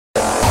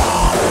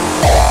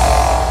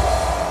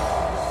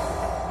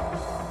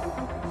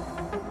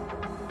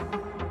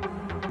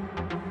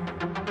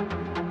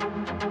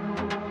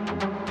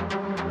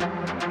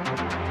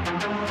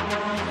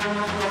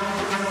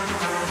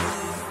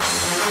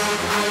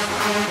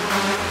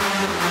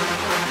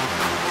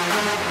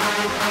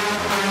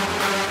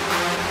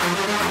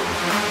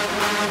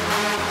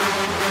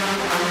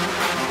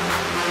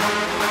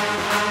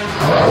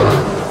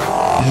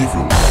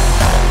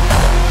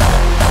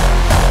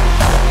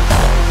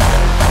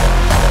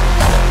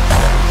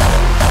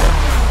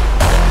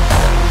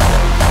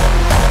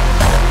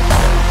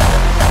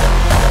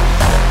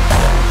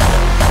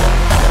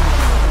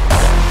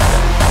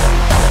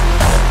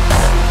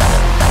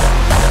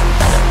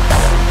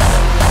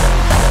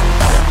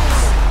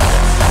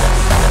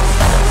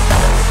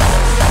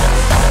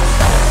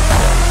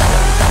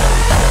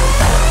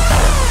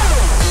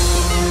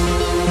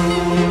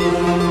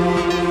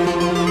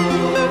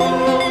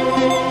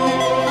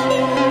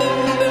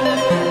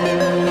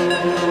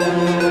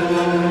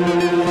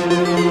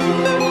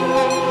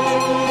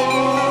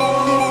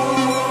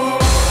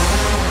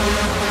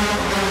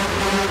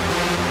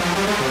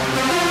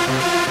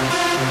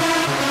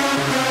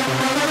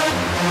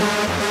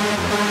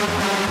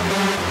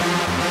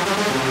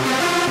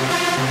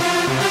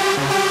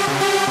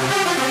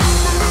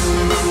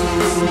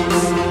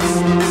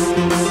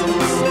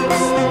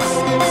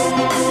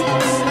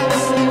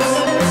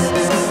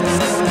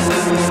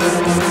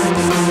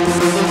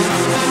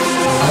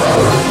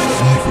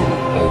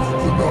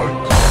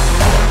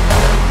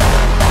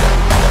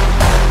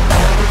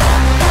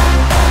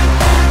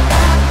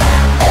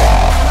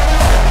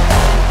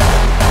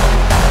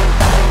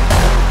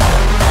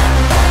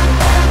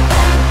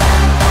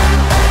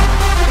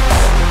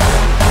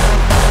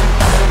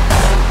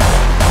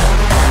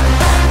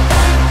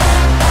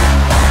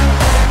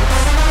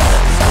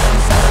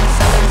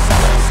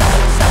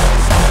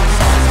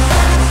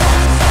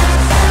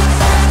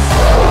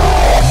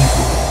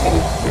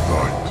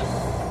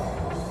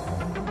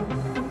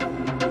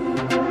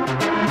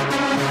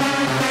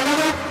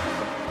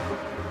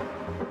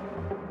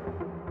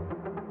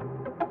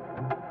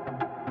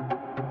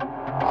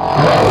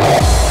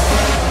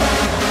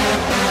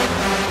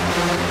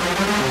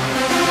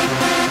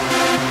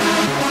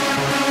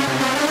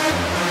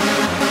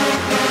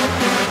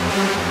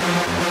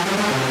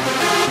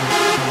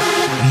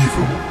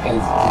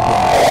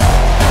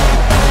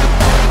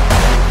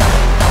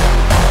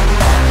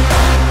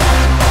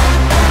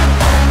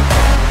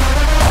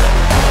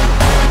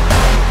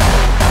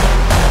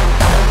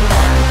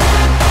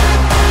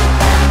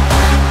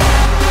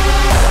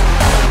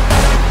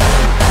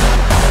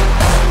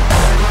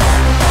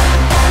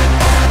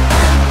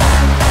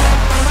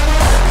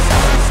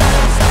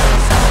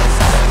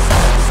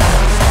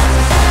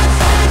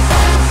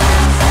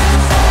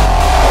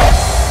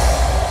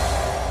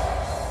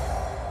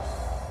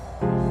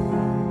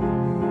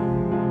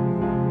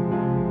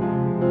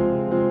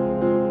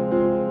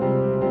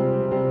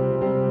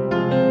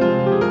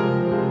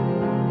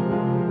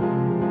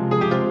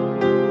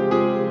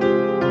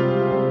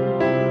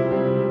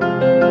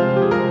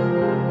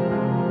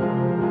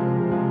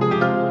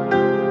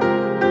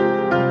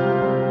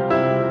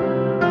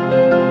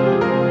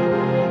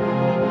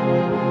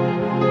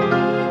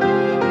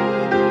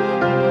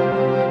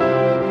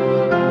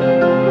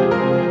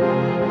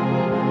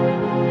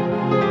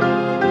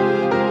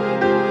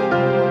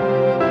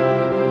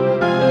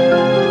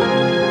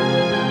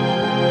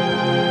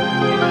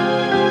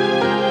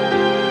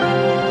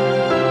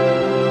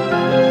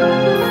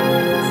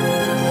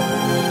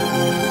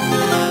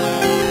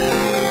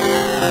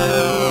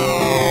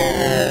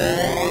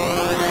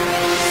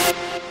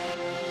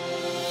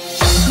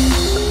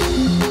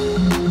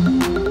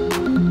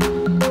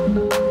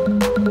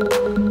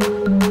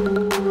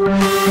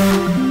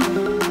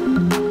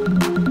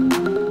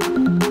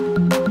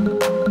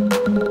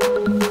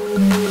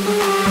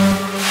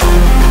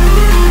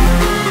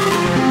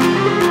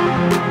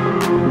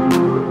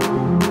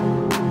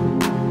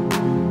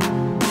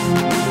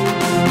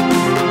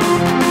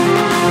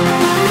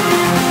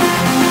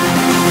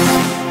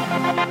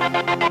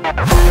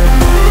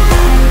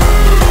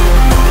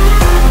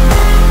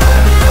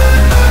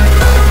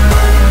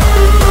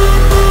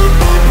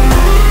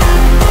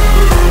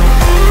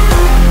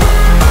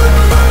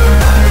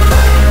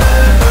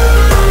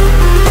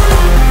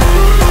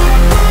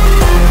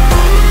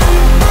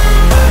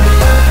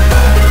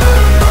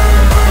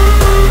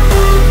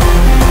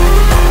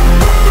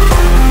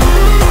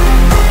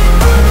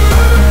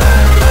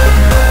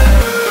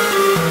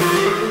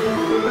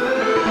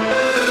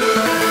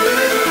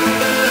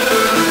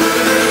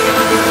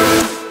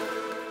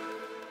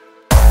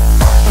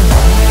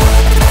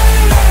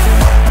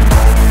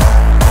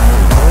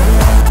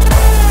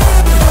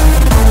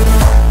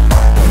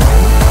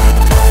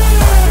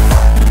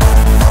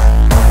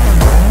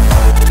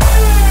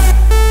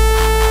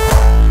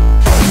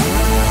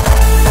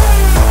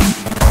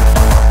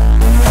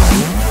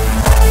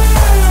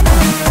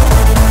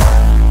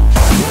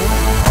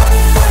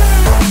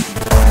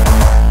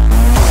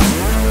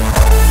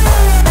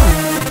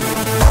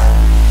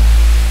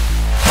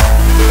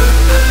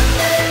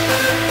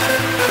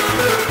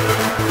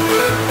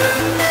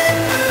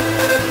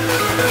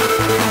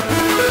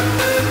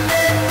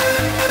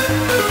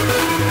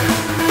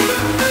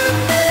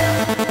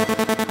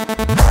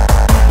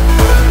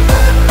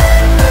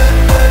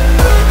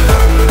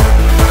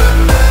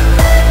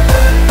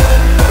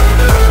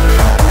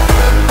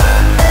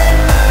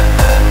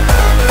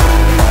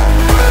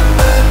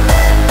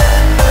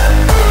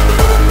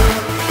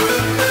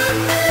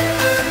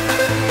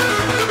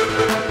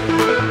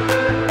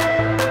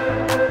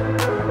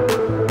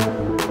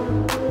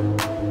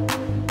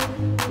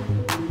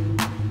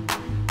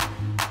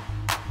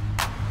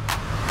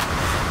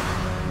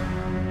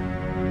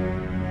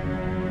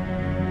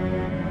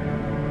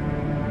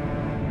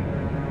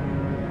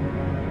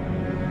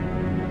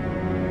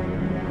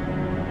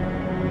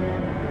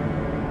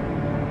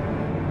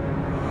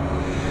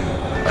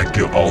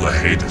all the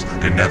haters,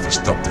 they never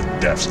stop the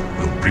deaths.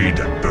 We'll breed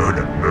and burn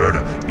and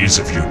murder, each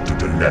of you to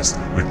the last.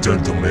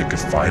 Return to make it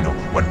final,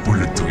 one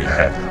bullet to your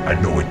head. I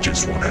know it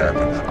just won't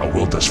happen, our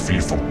world is free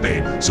from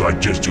pain. So I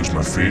just use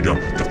my freedom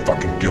to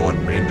fucking kill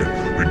and maim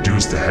them.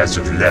 Reduce the heads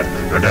of lead,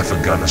 they're never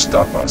gonna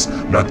stop us.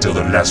 Not till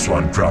the last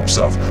one drops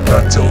off,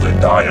 not till they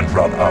die and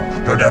run up.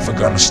 They're never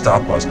gonna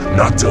stop us,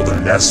 not till the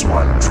last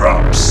one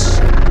drops.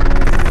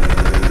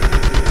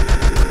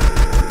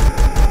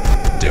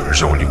 There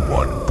is only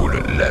one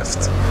bullet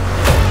left.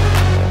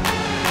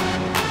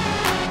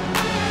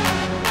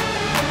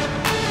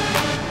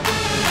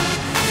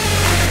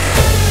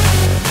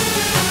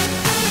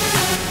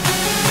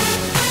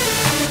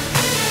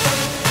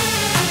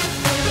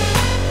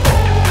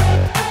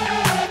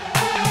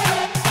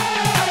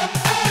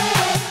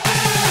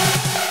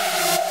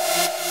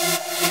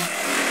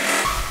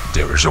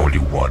 There is only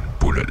one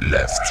bullet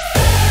left.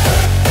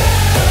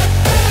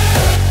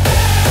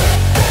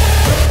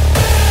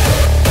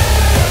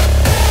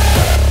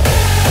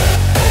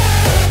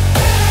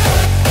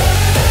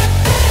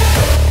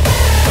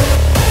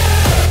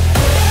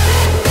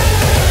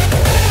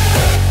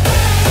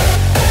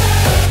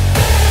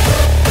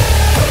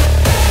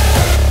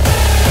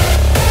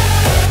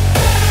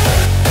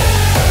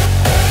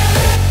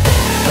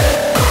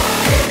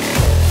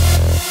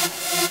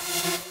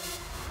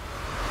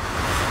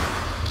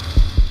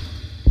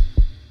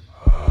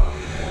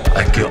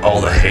 I kill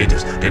all the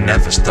haters, they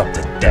never stop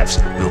the deaths.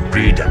 We'll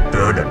breed and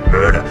burn and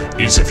murder,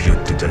 each of you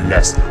to the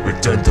last.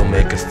 Return to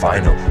make it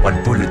final,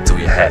 one bullet to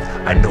your head.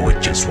 I know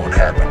it just won't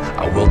happen,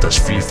 our world is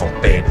free from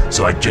pain.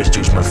 So I just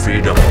use my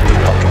freedom to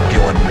fucking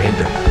kill and maim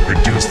them.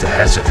 Reduce the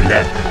heads of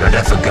lead, they're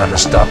never gonna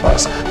stop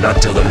us.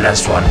 Not till the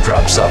last one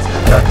drops off,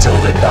 not till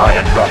they die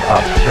and run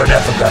up. They're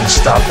never gonna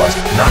stop us,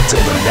 not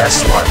till the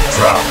last one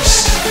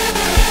drops.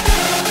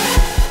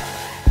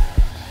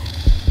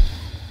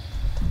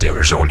 There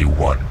is only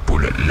one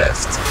bullet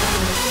left.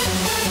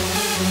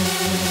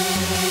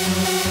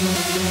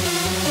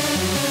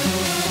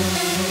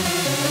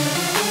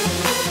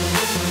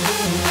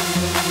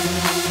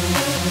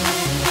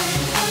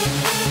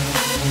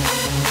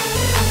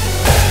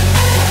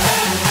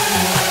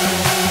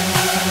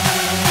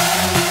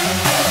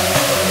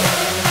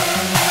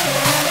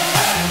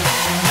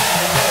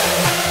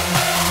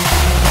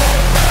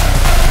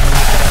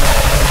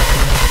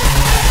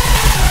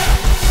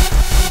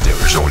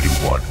 There is only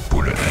one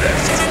bullet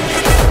left.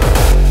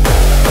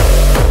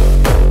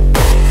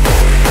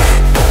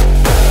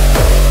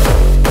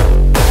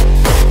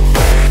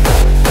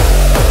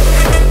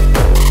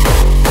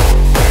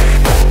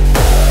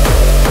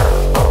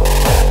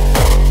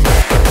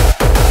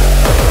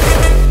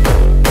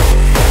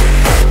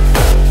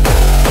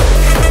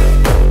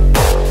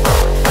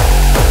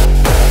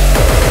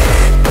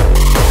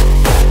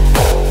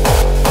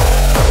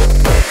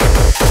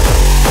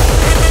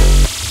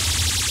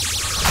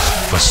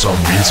 For some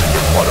reason you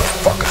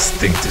motherfuckers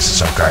think this is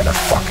some kind of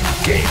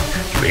fucking game.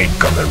 You ain't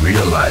gonna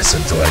realize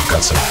until I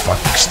got some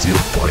fucking steel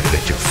pointed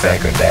at your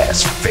faggot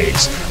ass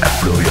face and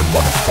blow your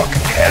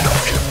motherfucking head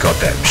off your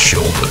goddamn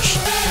shoulders.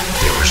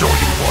 There is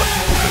only one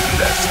bullet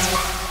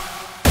left.